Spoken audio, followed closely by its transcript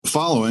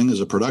following is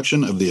a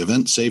production of the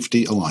Event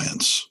Safety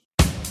Alliance.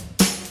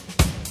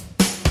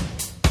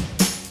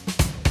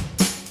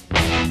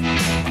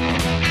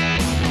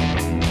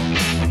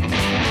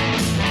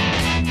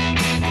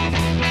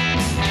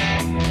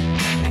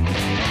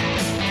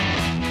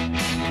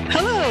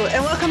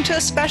 Welcome to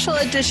a special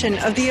edition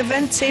of the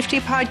Event Safety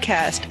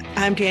Podcast.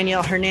 I'm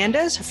Danielle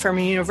Hernandez from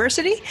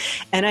University,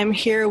 and I'm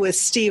here with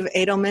Steve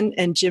Adelman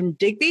and Jim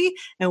Digby,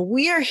 and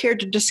we are here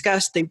to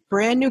discuss the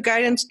brand new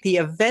guidance, the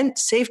Event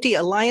Safety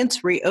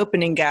Alliance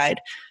Reopening Guide.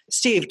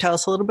 Steve, tell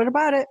us a little bit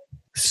about it.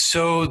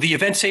 So the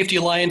Event Safety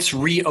Alliance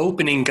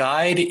Reopening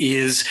Guide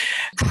is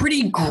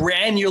pretty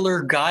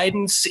granular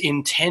guidance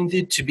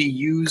intended to be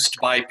used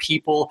by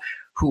people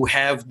who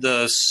have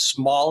the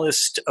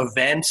smallest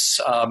events,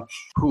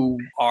 who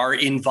are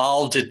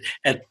involved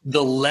at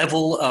the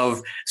level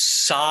of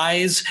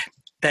size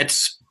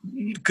that's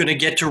going to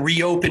get to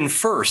reopen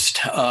first.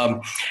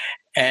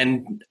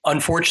 And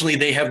unfortunately,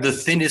 they have the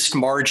thinnest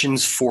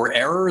margins for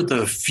error,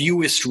 the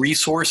fewest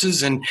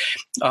resources, and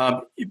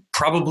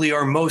probably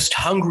are most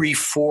hungry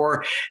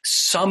for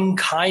some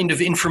kind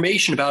of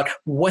information about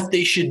what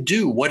they should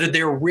do. What are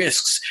their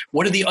risks?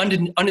 What are the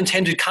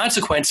unintended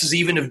consequences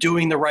even of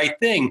doing the right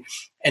thing?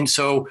 And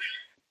so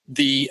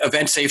the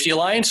Event Safety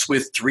Alliance,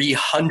 with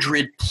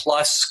 300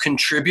 plus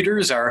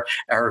contributors,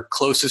 our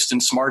closest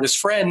and smartest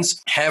friends,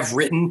 have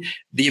written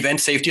the Event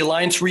Safety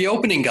Alliance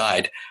Reopening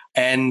Guide.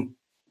 And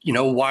you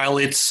know, while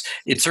it's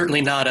certainly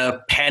not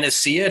a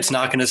panacea, it's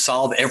not going to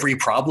solve every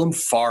problem,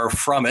 far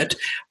from it.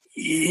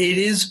 It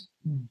is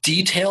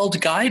detailed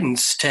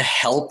guidance to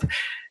help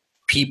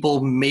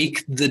people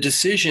make the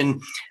decision,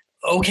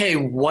 okay,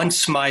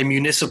 once my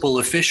municipal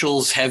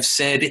officials have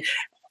said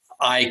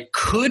I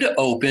could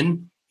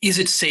open, is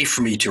it safe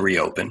for me to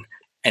reopen?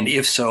 And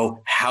if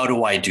so, how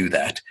do I do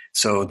that?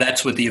 So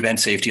that's what the Event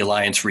Safety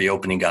Alliance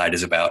Reopening Guide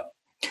is about.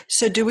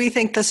 So do we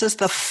think this is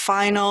the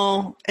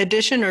final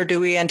edition, or do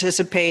we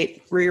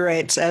anticipate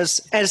rewrites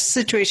as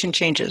situation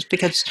changes?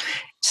 Because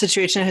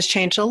situation has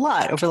changed a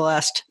lot over the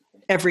last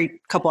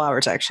every couple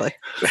hours, actually.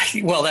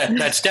 Well,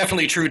 that's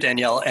definitely true,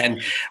 Danielle.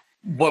 And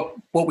what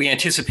we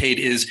anticipate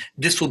is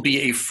this will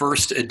be a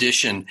first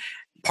edition,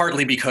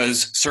 partly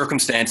because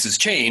circumstances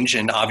change,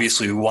 and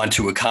obviously we want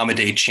to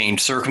accommodate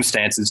changed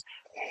circumstances,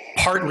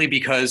 partly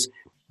because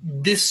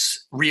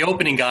this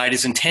reopening guide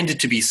is intended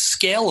to be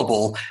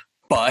scalable.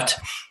 But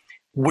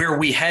where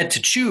we had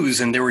to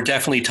choose, and there were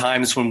definitely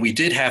times when we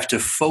did have to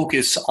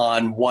focus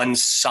on one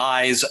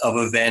size of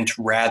event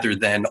rather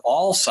than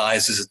all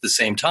sizes at the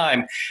same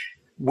time,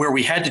 where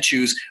we had to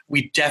choose,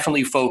 we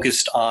definitely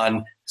focused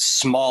on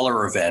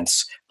smaller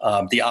events,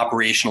 the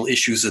operational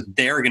issues that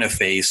they're going to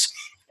face.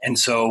 And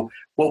so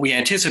what we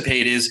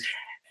anticipate is,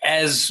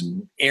 as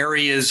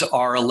areas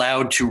are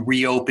allowed to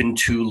reopen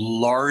to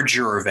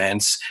larger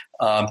events,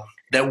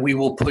 that we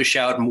will push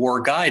out more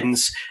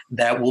guidance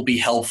that will be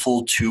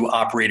helpful to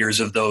operators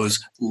of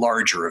those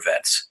larger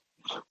events.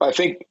 I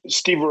think,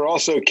 Steve, we're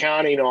also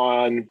counting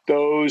on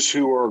those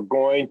who are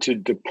going to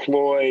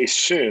deploy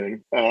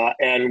soon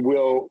and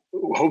will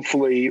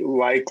hopefully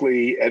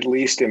likely at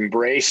least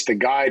embrace the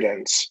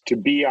guidance to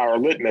be our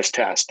litmus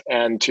test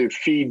and to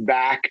feed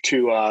back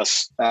to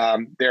us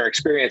their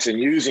experience in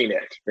using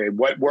it. Okay,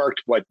 what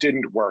worked, what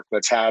didn't work.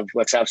 Let's have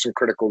some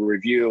critical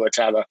review. Let's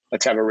have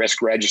a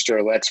risk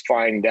register. Let's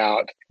find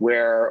out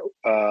where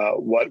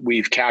what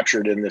we've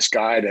captured in this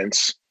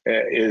guidance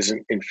is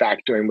in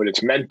fact doing what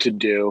it's meant to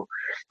do,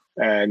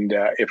 and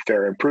if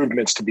there are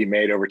improvements to be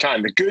made over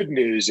time. The good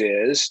news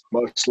is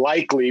most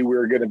likely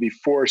we're going to be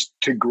forced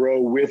to grow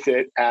with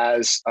it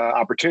as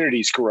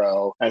opportunities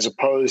grow, as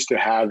opposed to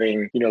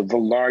having the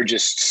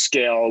largest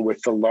scale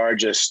with the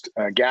largest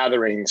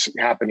gatherings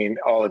happening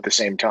all at the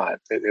same time.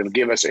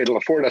 It'll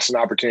afford us an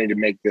opportunity to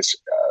make this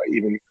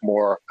even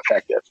more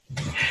effective.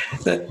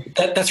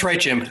 That's right,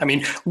 Jim. I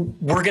mean,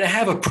 we're going to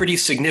have a pretty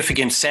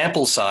significant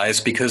sample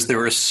size because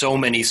there are so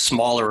many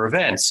smaller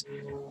events.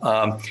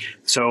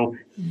 So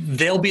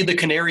they'll be the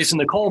canaries in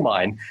the coal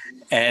mine.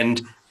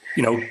 And,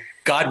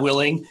 God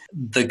willing,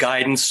 the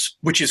guidance,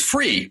 which is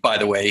free, by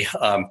the way,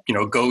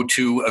 go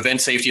to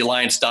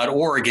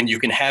eventsafetyalliance.org and you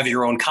can have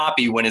your own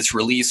copy when it's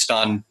released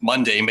on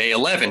Monday, May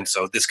 11th.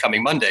 So this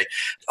coming Monday.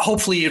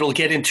 Hopefully it'll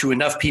get into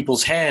enough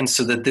people's hands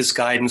so that this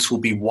guidance will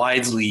be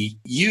widely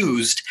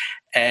used,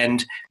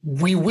 and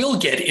we will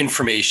get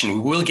information.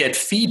 We will get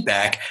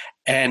feedback.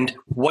 And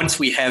once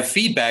we have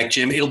feedback,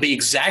 Jim, it'll be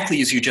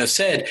exactly as you just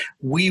said.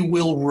 We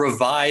will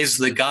revise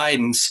the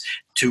guidance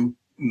to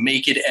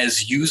make it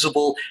as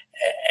usable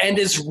and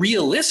as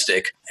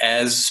realistic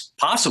as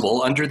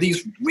possible under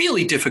these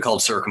really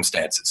difficult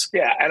circumstances.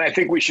 Yeah, and I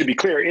think we should be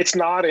clear. It's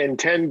not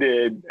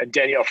intended,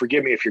 Danielle,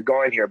 forgive me if you're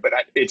going here, but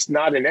it's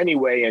not in any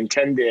way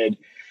intended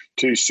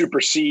to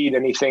supersede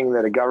anything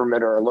that a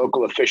government or a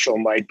local official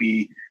might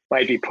be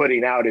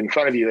putting out in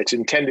front of you. It's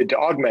intended to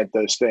augment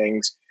those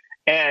things.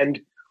 And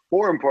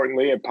more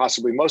importantly, and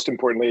possibly most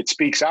importantly, it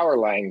speaks our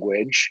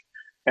language,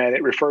 and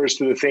it refers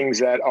to the things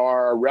that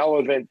are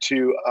relevant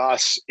to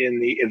us in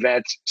the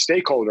event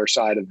stakeholder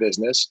side of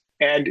business.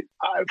 And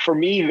for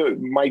me,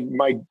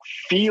 my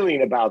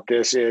feeling about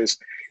this is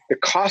the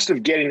cost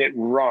of getting it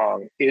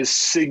wrong is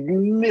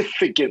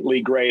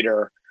significantly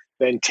greater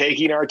than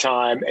taking our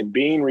time and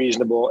being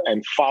reasonable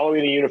and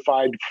following a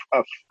unified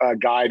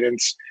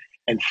guidance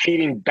and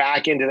feeding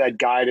back into that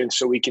guidance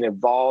so we can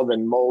evolve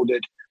and mold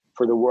it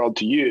for the world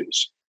to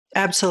use.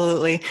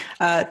 Absolutely.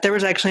 There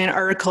was actually an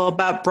article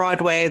about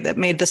Broadway that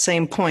made the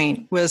same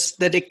point, was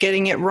that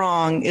getting it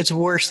wrong is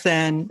worse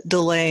than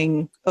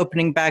delaying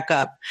opening back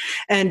up.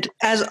 And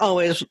as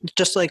always,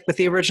 just like with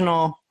the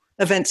original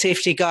event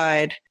safety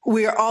guide,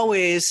 we are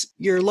always,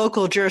 your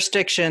local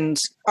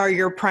jurisdictions are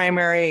your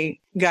primary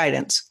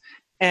guidance.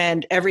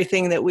 And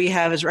everything that we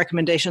have is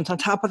recommendations on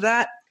top of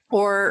that,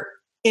 or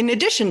in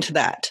addition to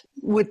that,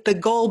 with the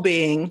goal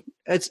being,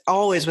 it's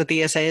always with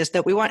the ESA, is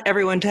that we want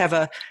everyone to have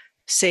a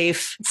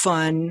safe,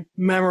 fun,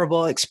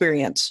 memorable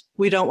experience.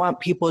 We don't want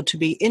people to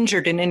be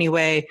injured in any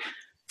way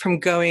from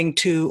going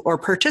to or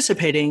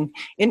participating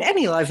in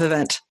any live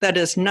event. That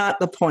is not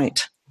the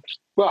point.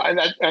 Well,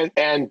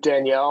 and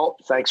Danielle,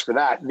 thanks for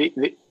that.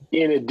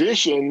 In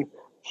addition,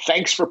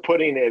 thanks for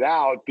putting it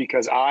out,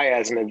 because I,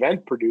 as an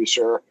event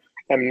producer,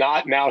 am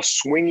not now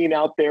swinging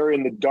out there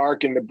in the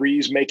dark in the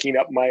breeze, making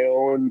up my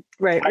own.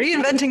 Right.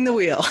 Reinventing the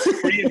wheel.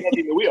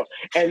 Reinventing the wheel.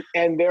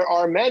 And there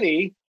are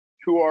many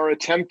who are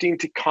attempting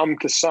to come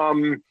to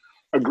some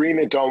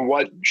agreement on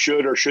what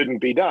should or shouldn't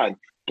be done.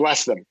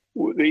 Bless them.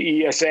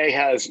 The ESA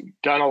has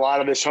done a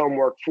lot of this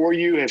homework for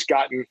you, has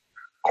gotten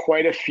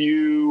quite a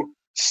few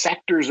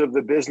sectors of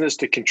the business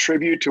to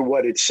contribute to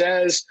what it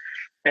says.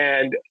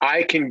 And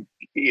I can,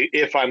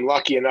 if I'm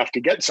lucky enough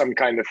to get some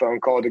kind of phone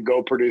call to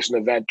go produce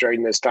an event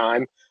during this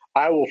time,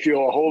 I will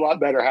feel a whole lot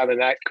better having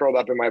that curled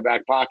up in my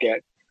back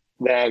pocket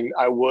than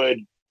I would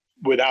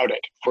without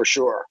it, for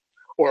sure.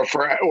 Or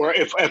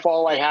if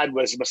all I had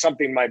was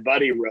something my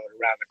buddy wrote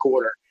around the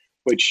corner,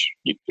 which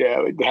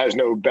has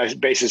no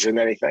basis in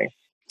anything.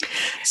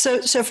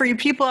 So for you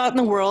people out in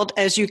the world,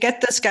 as you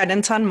get this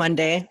guidance on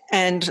Monday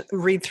and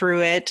read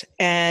through it,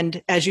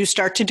 and as you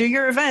start to do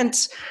your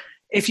events,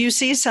 if you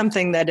see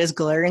something that is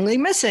glaringly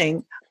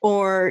missing,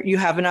 or you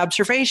have an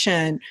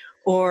observation,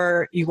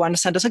 or you want to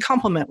send us a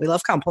compliment. We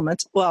love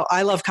compliments. Well,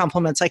 I love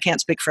compliments. I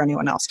can't speak for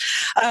anyone else.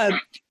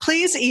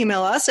 Please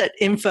email us at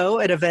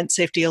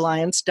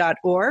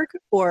info@eventsafetyalliance.org,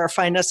 or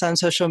find us on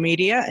social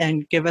media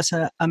and give us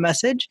a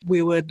message.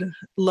 We would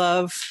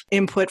love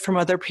input from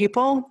other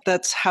people.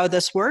 That's how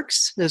this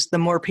works. Is the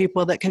more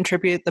people that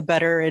contribute, the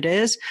better it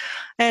is.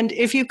 And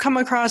if you come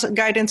across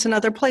guidance in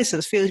other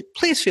places,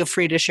 please feel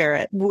free to share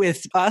it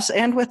with us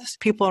and with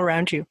people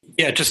around you.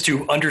 Yeah, just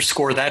to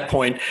underscore that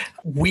point,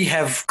 we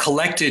have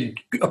collected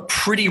a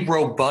pretty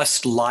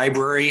robust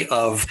library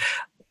of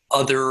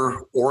other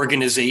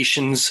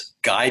organizations'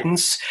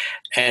 guidance,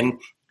 and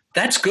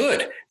that's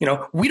good.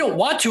 We don't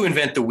want to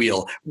invent the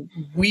wheel.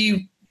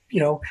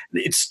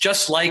 It's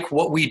just like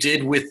what we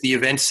did with the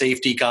event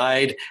safety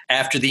guide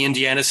after the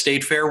Indiana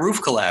State Fair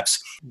roof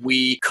collapse.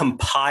 We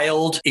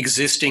compiled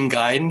existing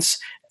guidance,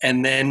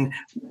 and then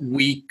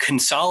we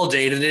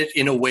consolidated it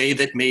in a way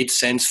that made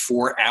sense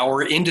for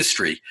our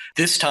industry.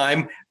 This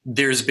time,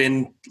 there's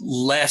been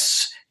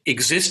less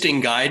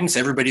existing guidance.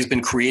 Everybody's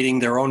been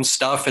creating their own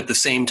stuff at the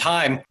same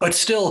time, but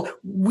still,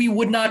 we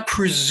would not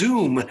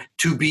presume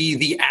to be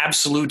the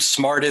absolute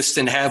smartest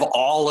and have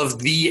all of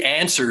the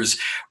answers.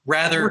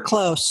 Rather, we're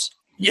close.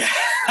 Yeah.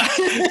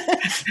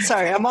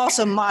 Sorry, I'm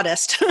also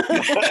modest.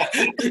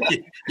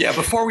 Yeah,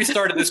 before we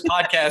started this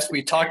podcast,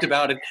 we talked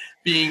about it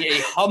being a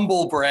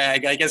humble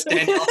brag. I guess,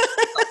 Danielle,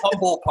 the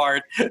humble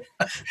part. Oh,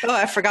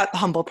 I forgot the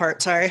humble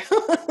part. Sorry.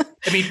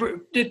 I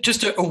mean,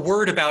 just a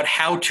word about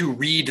how to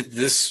read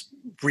this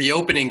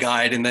reopening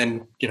guide, and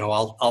then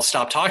I'll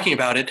stop talking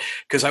about it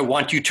because I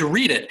want you to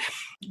read it.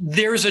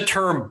 There's a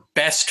term,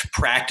 best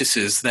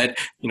practices, that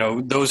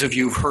those of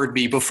you who've heard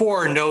me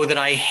before know that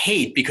I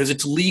hate because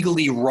it's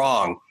legally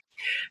wrong.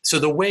 So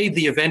the way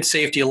the Event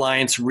Safety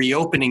Alliance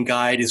reopening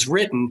guide is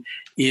written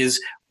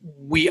is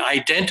we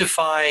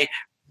identify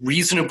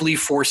reasonably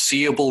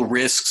foreseeable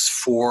risks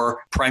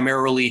for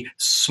primarily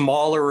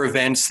smaller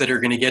events that are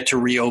going to get to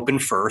reopen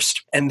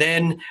first. And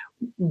then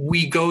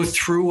we go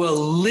through a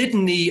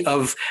litany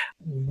of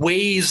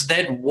ways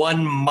that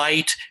one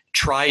might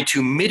try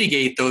to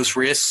mitigate those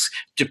risks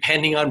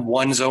depending on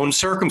one's own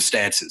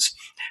circumstances.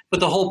 But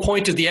the whole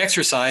point of the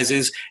exercise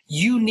is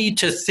you need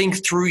to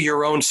think through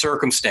your own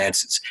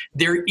circumstances.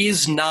 There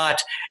is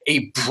not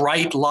a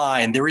bright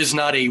line. There is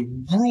not a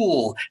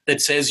rule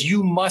that says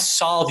you must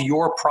solve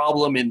your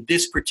problem in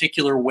this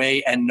particular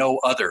way and no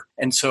other.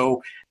 And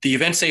so the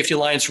Event Safety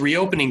Alliance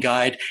reopening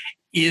guide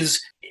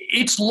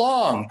it's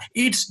long,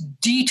 it's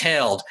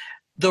detailed.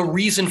 The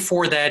reason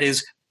for that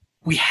is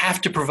we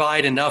have to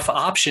provide enough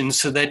options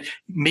so that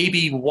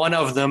maybe one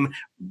of them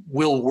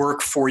will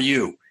work for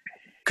you,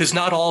 because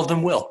not all of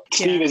them will.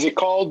 Steve, is it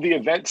called the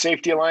Event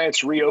Safety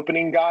Alliance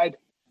Reopening Guide?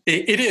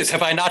 It is.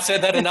 Have I not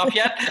said that enough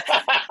yet?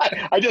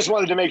 I just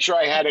wanted to make sure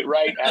I had it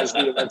right as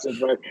the Event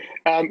Safety Alliance.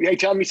 Hey,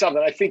 tell me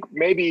something. I think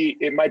maybe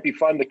it might be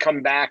fun to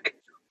come back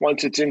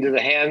once it's into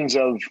the hands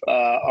of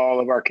all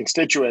of our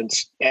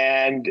constituents,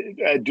 and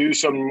do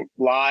some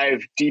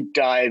live deep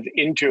dive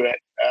into it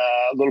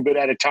a little bit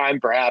at a time,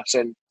 perhaps,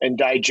 and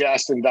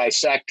digest and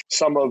dissect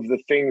some of the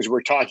things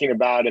we're talking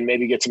about and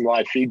maybe get some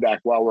live feedback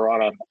while we're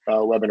on a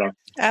webinar.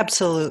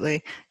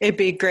 Absolutely. It'd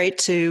be great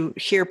to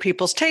hear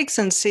people's takes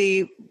and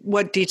see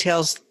what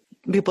details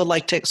people would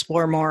like to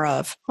explore more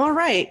of. All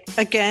right.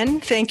 Again,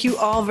 thank you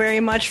all very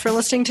much for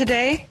listening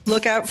today.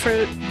 Look out for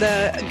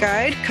the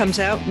guide. Comes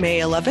out May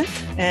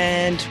 11th,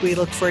 and we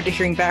look forward to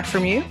hearing back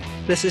from you.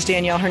 This is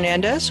Danielle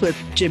Hernandez with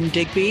Jim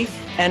Digby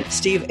and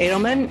Steve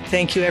Adelman.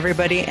 Thank you,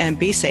 everybody, and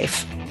be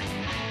safe.